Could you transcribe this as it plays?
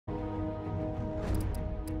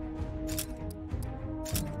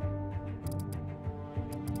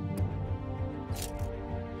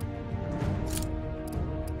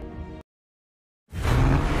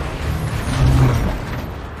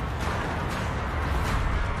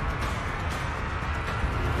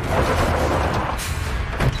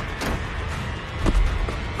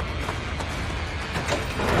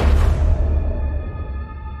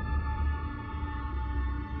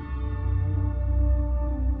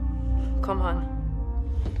Come on.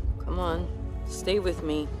 Come on. Stay with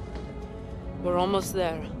me. We're almost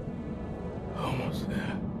there. Almost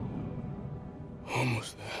there.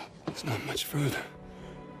 Almost there. It's not much further.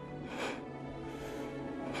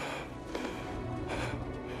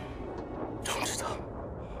 Don't stop.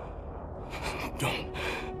 Don't.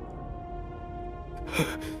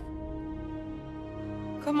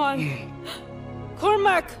 Come on.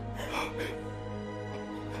 Cormac!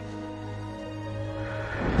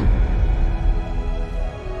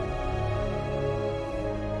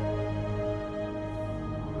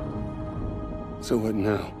 So what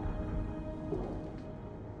now?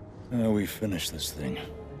 Now we finish this thing.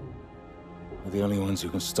 We're the only ones who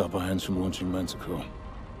can stop our hands from launching Manticore.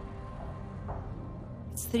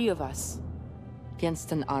 It's 3 of us.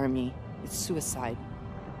 Against an army. It's suicide.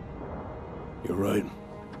 You're right.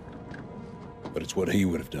 But it's what he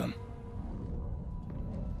would have done.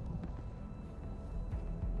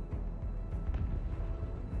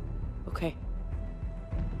 Okay.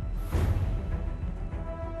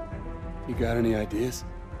 You got any ideas?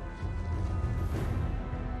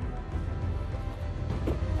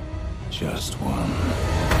 Just one.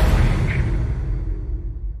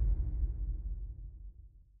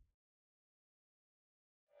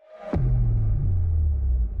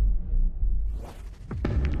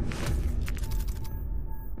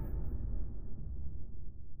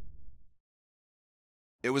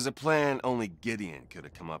 It was a plan only Gideon could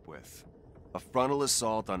have come up with. A frontal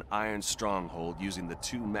assault on Iron Stronghold using the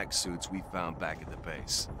 2 mech suits we found back at the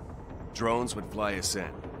base. Drones would fly us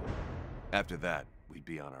in. After that, we'd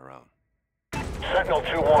be on our own. Sentinel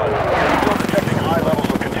 2-1, we're still detecting high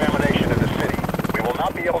levels of contamination in the city. We will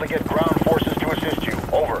not be able to get ground forces to assist you.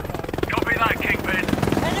 Over. Copy that, Kingpin.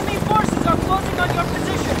 Enemy forces are closing on your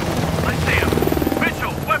position! I see him.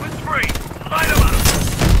 Mitchell, weapons free. Light him up.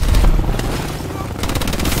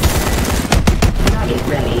 Rocket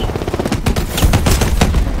ready.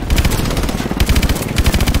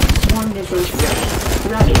 Swarm missiles ready.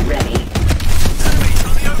 Rocket ready. Enemies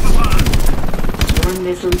on the overpass. Swarm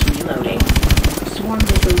missiles reloading. Swarm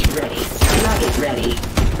missiles ready. Rocket ready.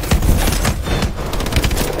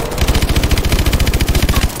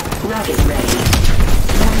 Rocket ready.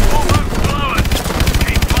 Almost blowing.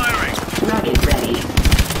 Keep firing. Rocket ready.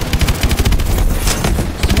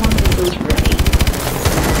 Swarm missiles ready.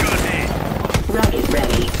 Good hit. Rocket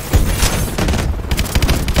ready.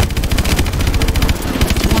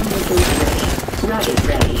 Swarm missiles ready. Rocket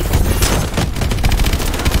ready.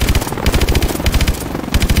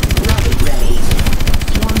 Rocket ready.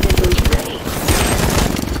 Swarm missiles ready.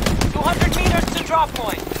 200 meters to drop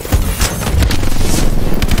point!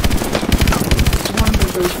 Swarm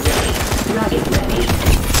missiles ready. Rocket ready.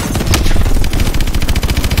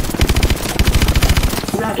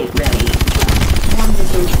 Rocket ready. Swarm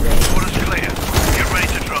missiles ready. Order's clear. Get ready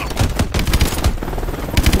to drop.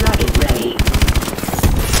 Rocket ready.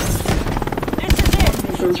 This is it!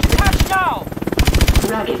 Missiles Detach now!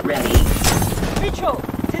 Rocket ready. Mitchell,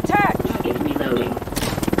 detach! Rocket reloading.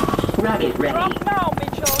 Rocket ready. Drop now,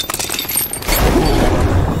 Mitchell!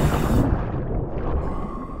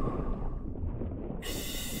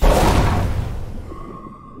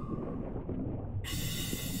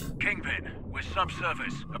 Kingpin, we're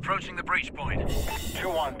subsurface. Approaching the breach point.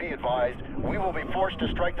 2-1, be advised. We will be forced to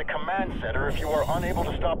strike the command center if you are unable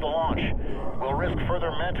to stop the launch. We'll risk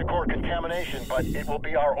further Manticore contamination, but it will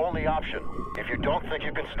be our only option. If you don't think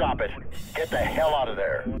you can stop it, get the hell out of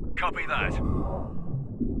there. Copy that.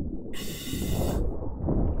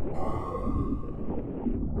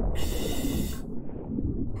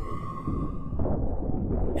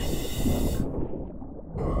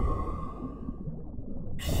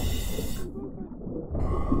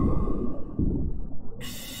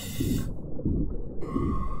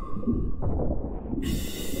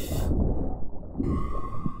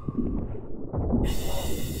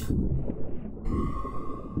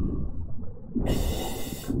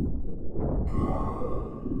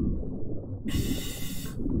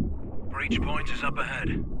 Breach point is up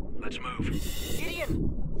ahead. Let's move.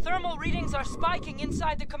 Gideon, thermal readings are spiking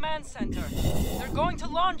inside the command center. They're going to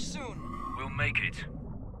launch soon. We'll make it.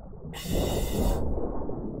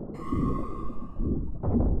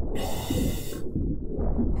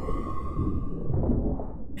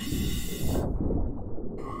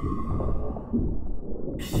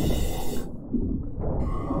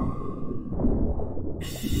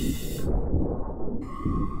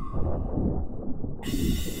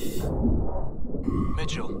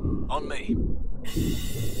 Mitchell, on me.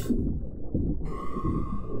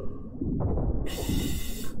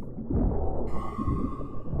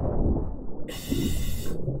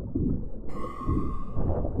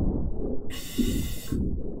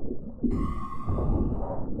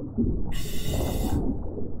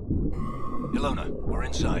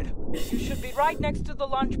 inside. You should be right next to the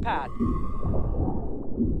launch pad.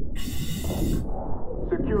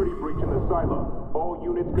 Security breach in the silo. All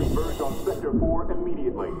units converge on Sector 4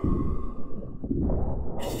 immediately.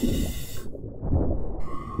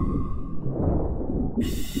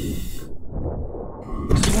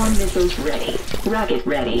 Swarm missiles ready. Rocket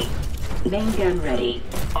ready. Main gun ready.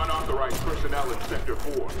 Unauthorized personnel in Sector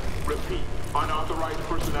 4. Repeat. Unauthorized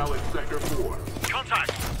personnel in Sector 4.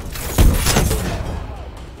 Contact!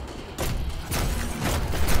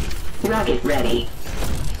 Rocket ready.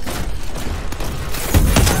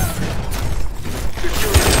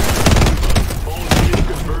 Security. All units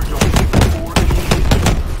converge on Sector 4 immediately.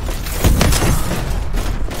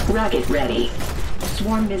 Rocket ready.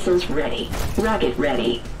 Swarm missiles ready. Rocket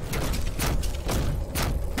ready.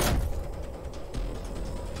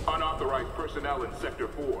 Unauthorized personnel in Sector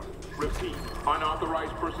 4. Repeat.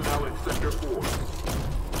 Unauthorized personnel in Sector 4.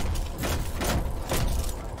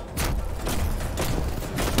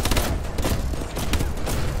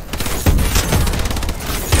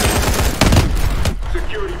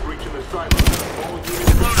 Security breach in the silo. All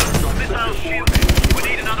units converge on Missile Sector 4 shielded. immediately. We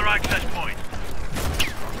need another access point.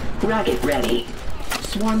 Rocket ready.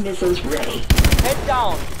 Swarm missiles ready. Head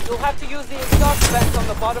down. You'll have to use the exhaust vents on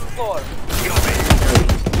the bottom floor. Out there!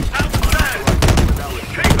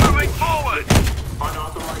 Keep moving forward!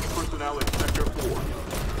 Unauthorized personnel in Sector 4.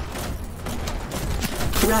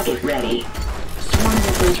 Rocket ready. Swarm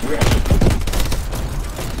missiles ready.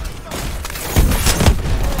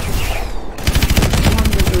 Swarm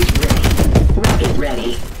missiles ready. Rocket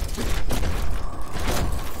ready.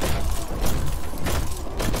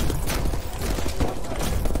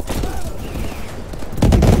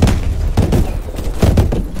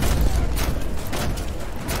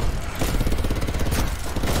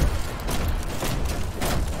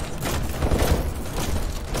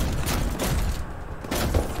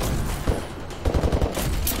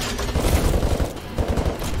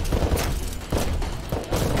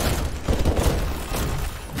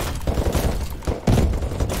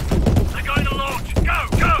 They're going to launch! Go!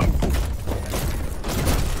 Go!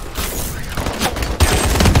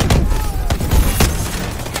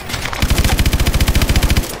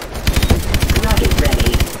 Rocket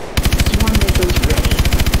ready. Swarm missiles ready.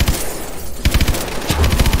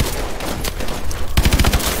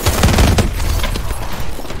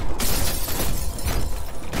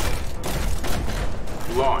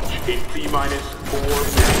 Launch in T-minus 4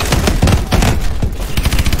 minutes.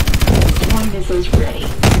 Swarm missiles ready.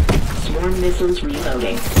 Swarm missiles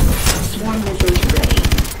reloading. Swarm missiles ready.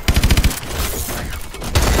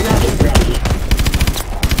 Rocket ready.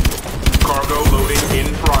 Cargo loading in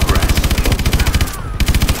progress.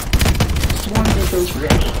 Swarm missiles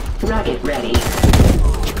ready. Rocket ready.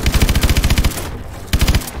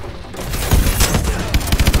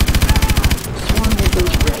 Swarm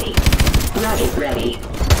missiles ready. Rocket ready.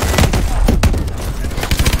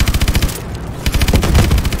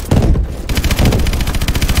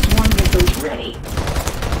 Swarm missiles ready.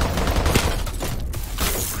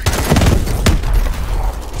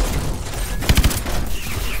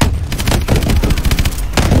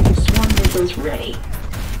 Swarm missiles ready.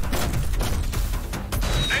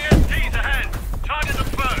 AST's ahead! Target them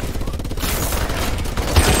first!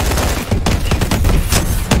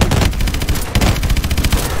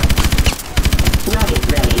 Rocket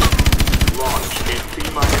ready. Launch in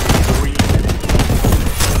T-minus 3 minutes.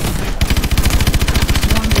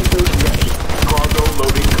 Swarm missiles ready. Cargo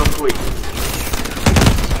loading complete.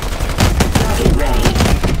 Rocket ready.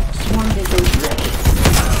 Swarm missiles ready.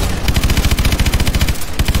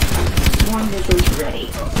 Swarm missiles ready.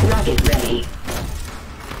 Rocket ready.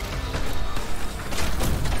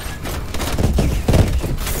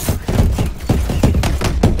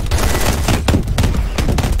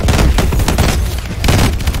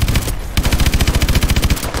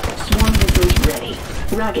 Swarm missiles ready.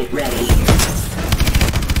 Rocket ready.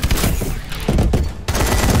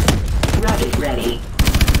 Rocket ready.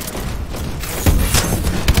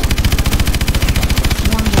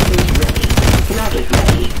 Swarm missiles ready. Rocket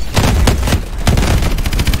ready.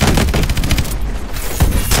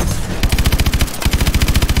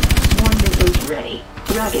 Swarm missiles ready.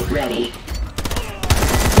 Rocket ready.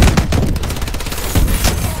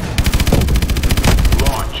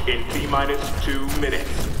 Launch in T-minus 2 minutes.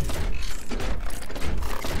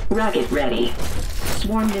 Rocket ready.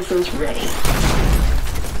 Swarm missiles ready.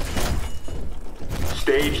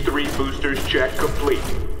 Stage 3 boosters check complete.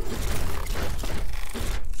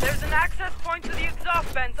 There's an access point to the exhaust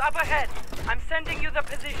vents up ahead. I'm sending you the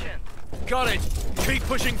position. Got it! Keep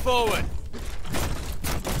pushing forward!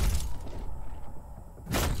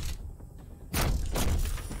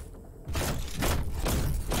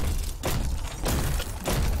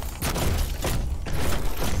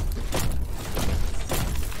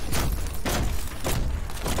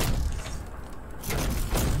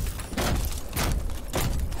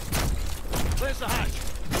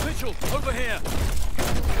 Mitchell, over here!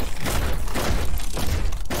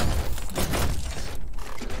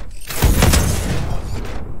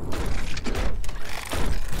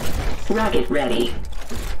 Rocket ready.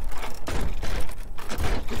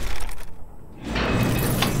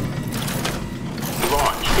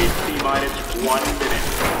 Launch in T-minus 1 minute.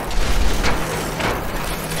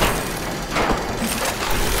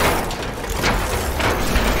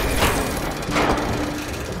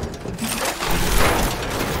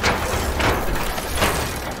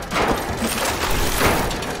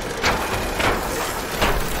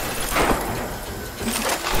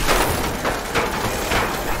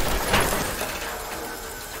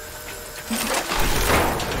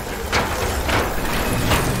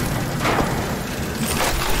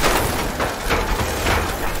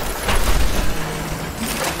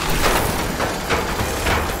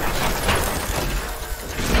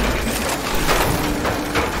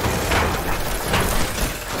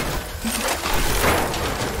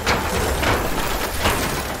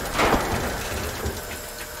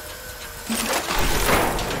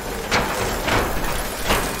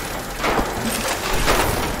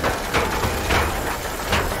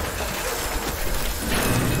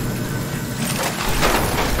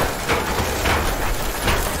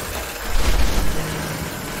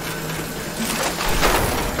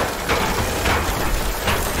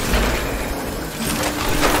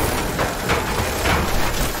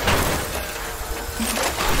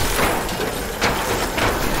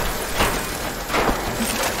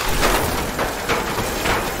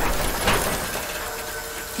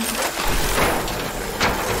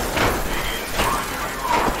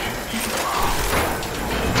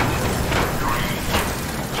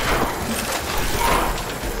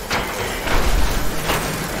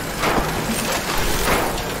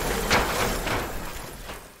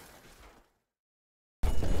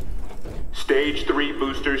 Stage 3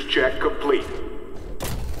 boosters check complete.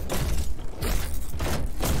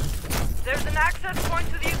 There's an access point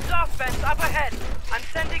to the exhaust vents up ahead. I'm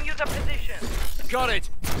sending you the position. Got it!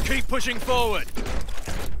 Keep pushing forward!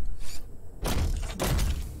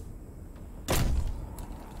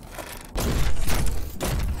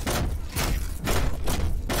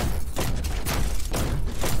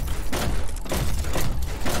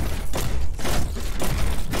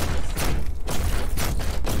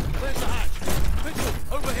 Clear the hatch! Mitchell,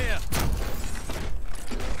 over here!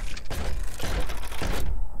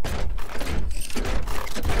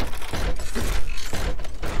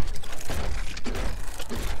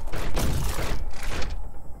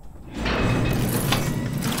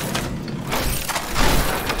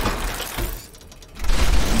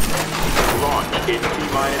 Launch in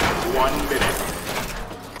T-minus 1 minute.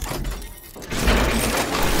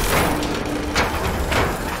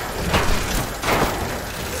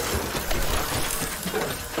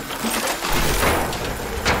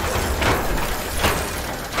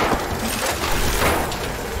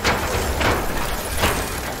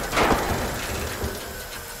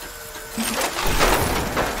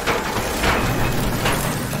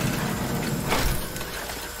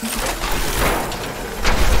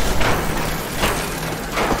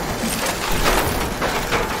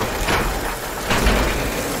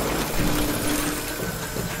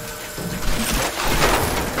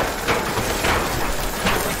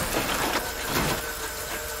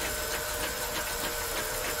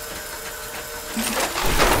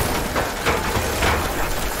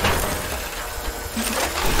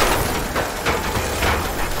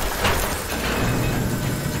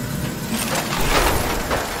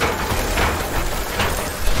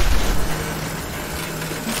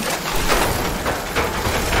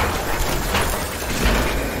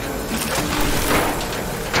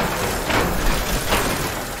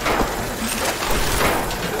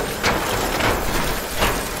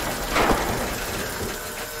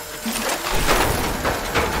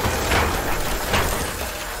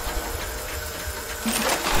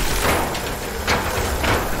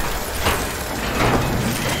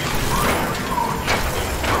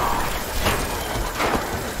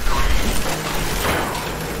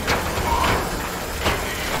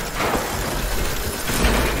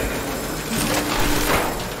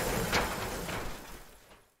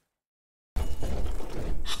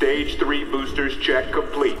 Stage 3 boosters check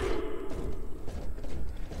complete.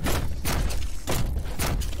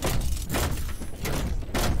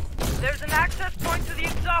 There's an access point to the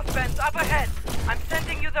exhaust vents up ahead. I'm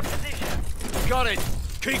sending you the position. Got it!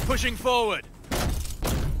 Keep pushing forward!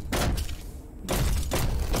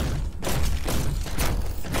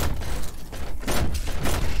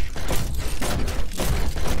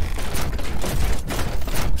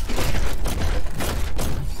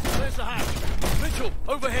 Clear the hatch! Mitchell,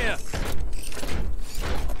 over here!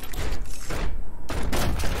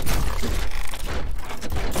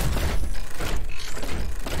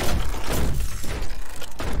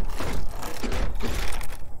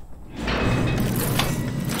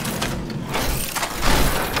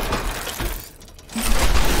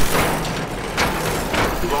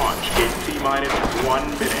 launch in T-minus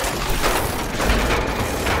 1 minute.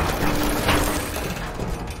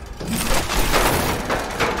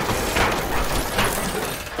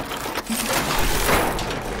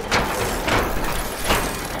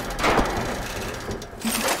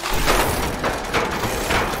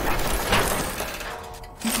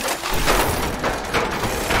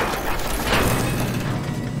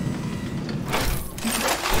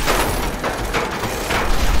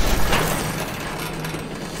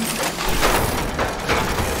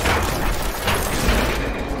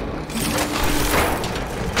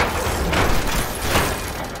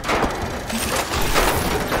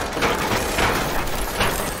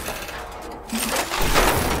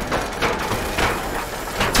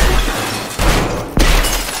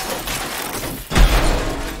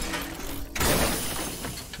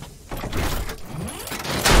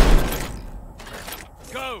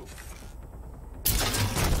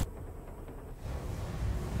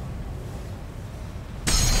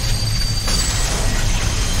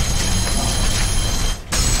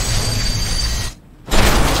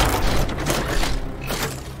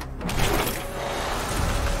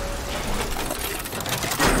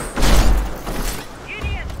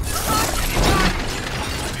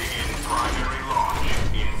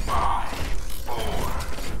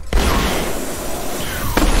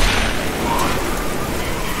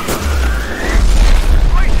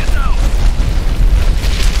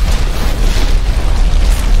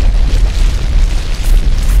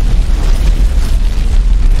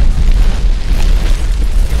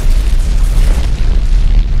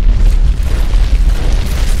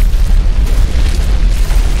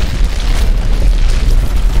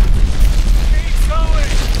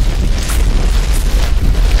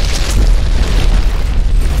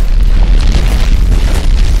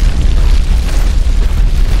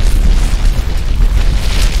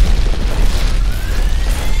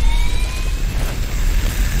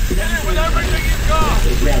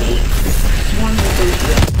 Ready. Swarm missiles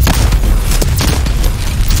ready.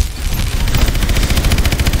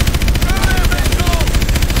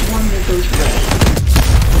 Swarm missiles ready.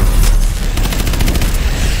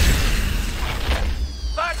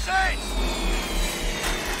 That's it!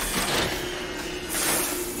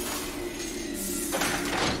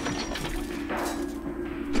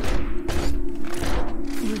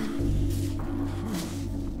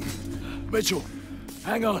 Mitchell,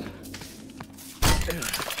 hang on.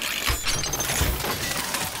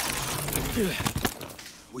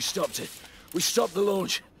 We stopped it. We stopped the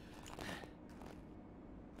launch.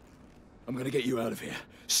 I'm gonna get you out of here.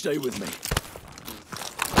 Stay with me.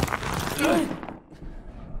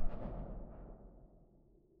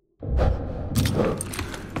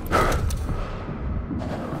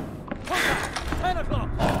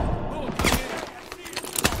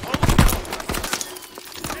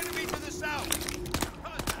 Enemy to the south!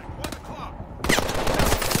 Contact, 1 o'clock!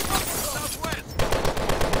 Southwest!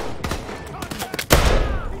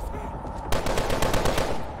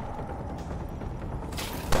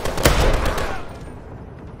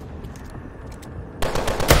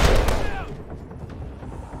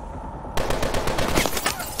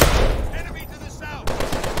 Enemy to the south!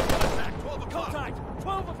 Contact, 12 o'clock! Contact,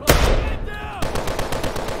 12 o'clock! Get down!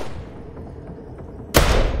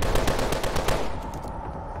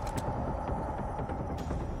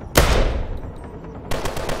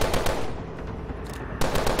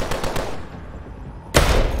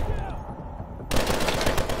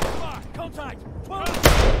 Contact! 12!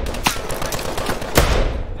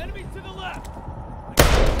 Enemies to the left!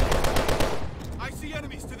 I see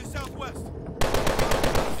enemies to the southwest!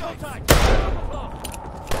 Contact!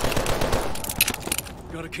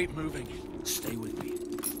 Gotta keep moving. Stay with me.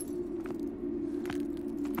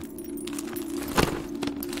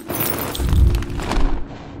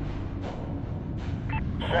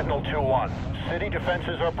 Sentinel 2-1. City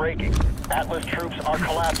defenses are breaking. Atlas troops are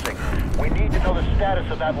collapsing. We need to know the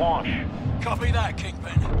status of that launch. Copy that,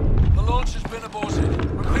 Kingpin. The launch has been aborted.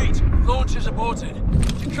 Repeat, launch is aborted.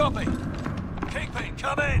 You copy? Kingpin,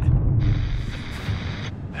 come in!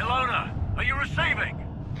 Ilona, are you receiving?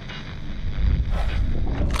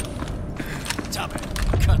 Damn it!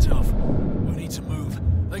 Cut off. We need to move.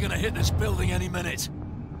 They're gonna hit this building any minute.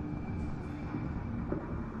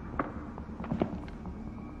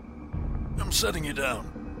 I'm setting you down.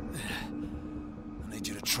 I need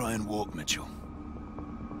you to try and walk, Mitchell.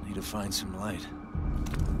 I need to find some light.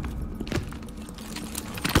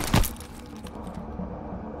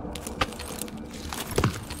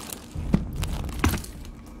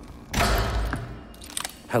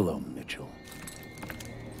 Hello, Mitchell.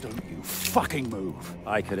 Don't you fucking move.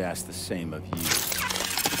 I could ask the same of you.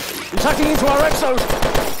 He's hacking into our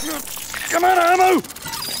exos! Come on, ammo!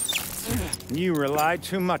 You rely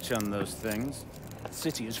too much on those things. The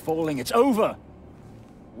city is falling. It's over.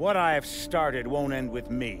 What I have started won't end with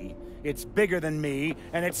me. It's bigger than me,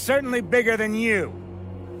 and it's certainly bigger than you.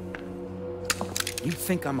 You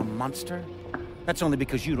think I'm a monster? That's only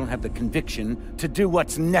because you don't have the conviction to do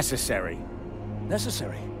what's necessary.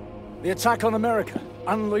 Necessary? The attack on America,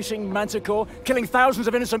 unleashing Manticore, killing thousands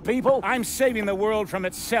of innocent people? I'm saving the world from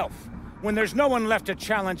itself. When there's no one left to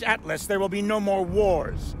challenge Atlas, there will be no more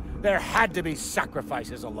wars. There had to be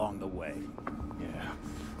sacrifices along the way. Yeah.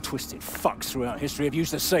 Twisted fucks throughout history have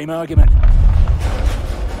used the same argument.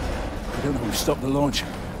 I don't know who stopped the launch.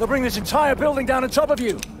 They'll bring this entire building down on top of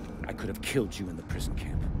you! I could have killed you in the prison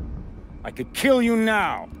camp. I could kill you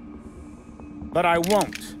now. But I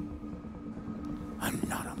won't. I'm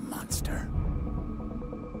not a monster.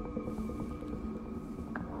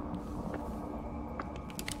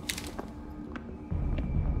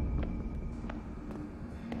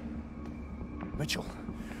 Mitchell,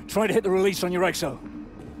 try to hit the release on your exo.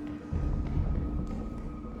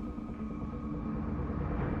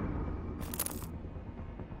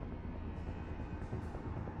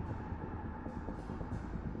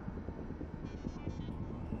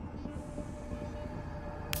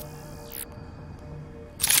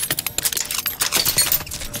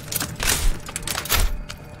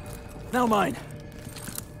 Now mine.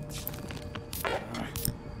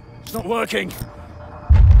 It's not working.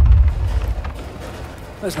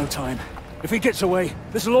 There's no time. If he gets away,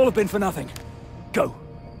 this will all have been for nothing. Go.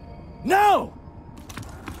 Now!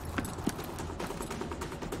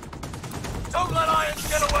 Don't let Irons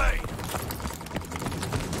get away!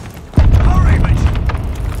 Hurry, Mitchell!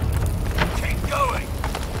 Keep going!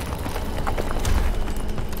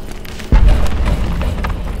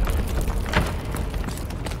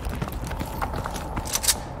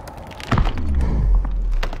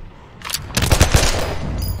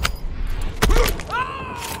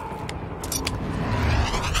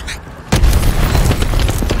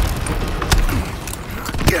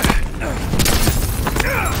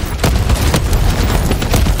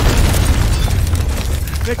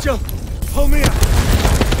 Mitchell, pull me up.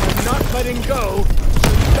 I'm not letting go.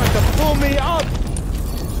 You've got to pull me up.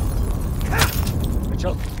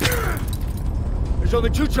 Mitchell, there's only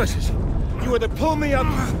two choices. You either pull me up,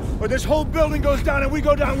 or this whole building goes down and we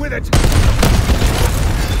go down with it.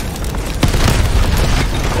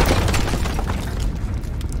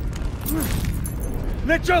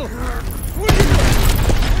 Mitchell! What are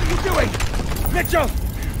you doing? Mitchell!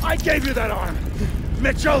 I gave you that arm!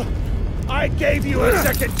 Mitchell! I gave you a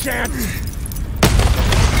second chance!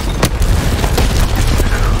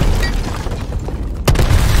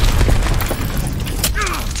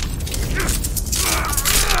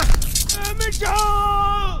 Mitchell!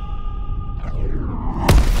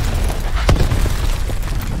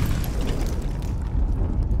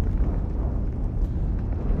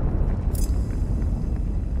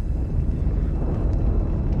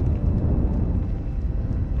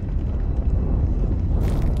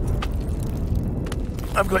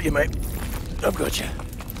 I've got you, mate. I've got you.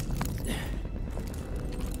 It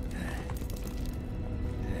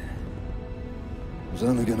was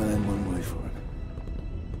only gonna end one way for him.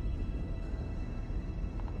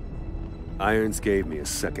 Irons gave me a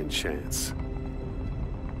second chance,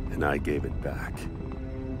 and I gave it back.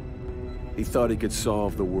 He thought he could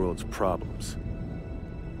solve the world's problems.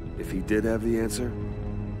 If he did have the answer,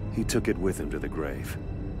 he took it with him to the grave.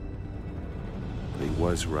 But he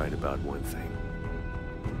was right about one thing.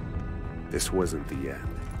 This wasn't the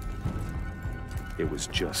end. It was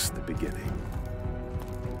just the beginning.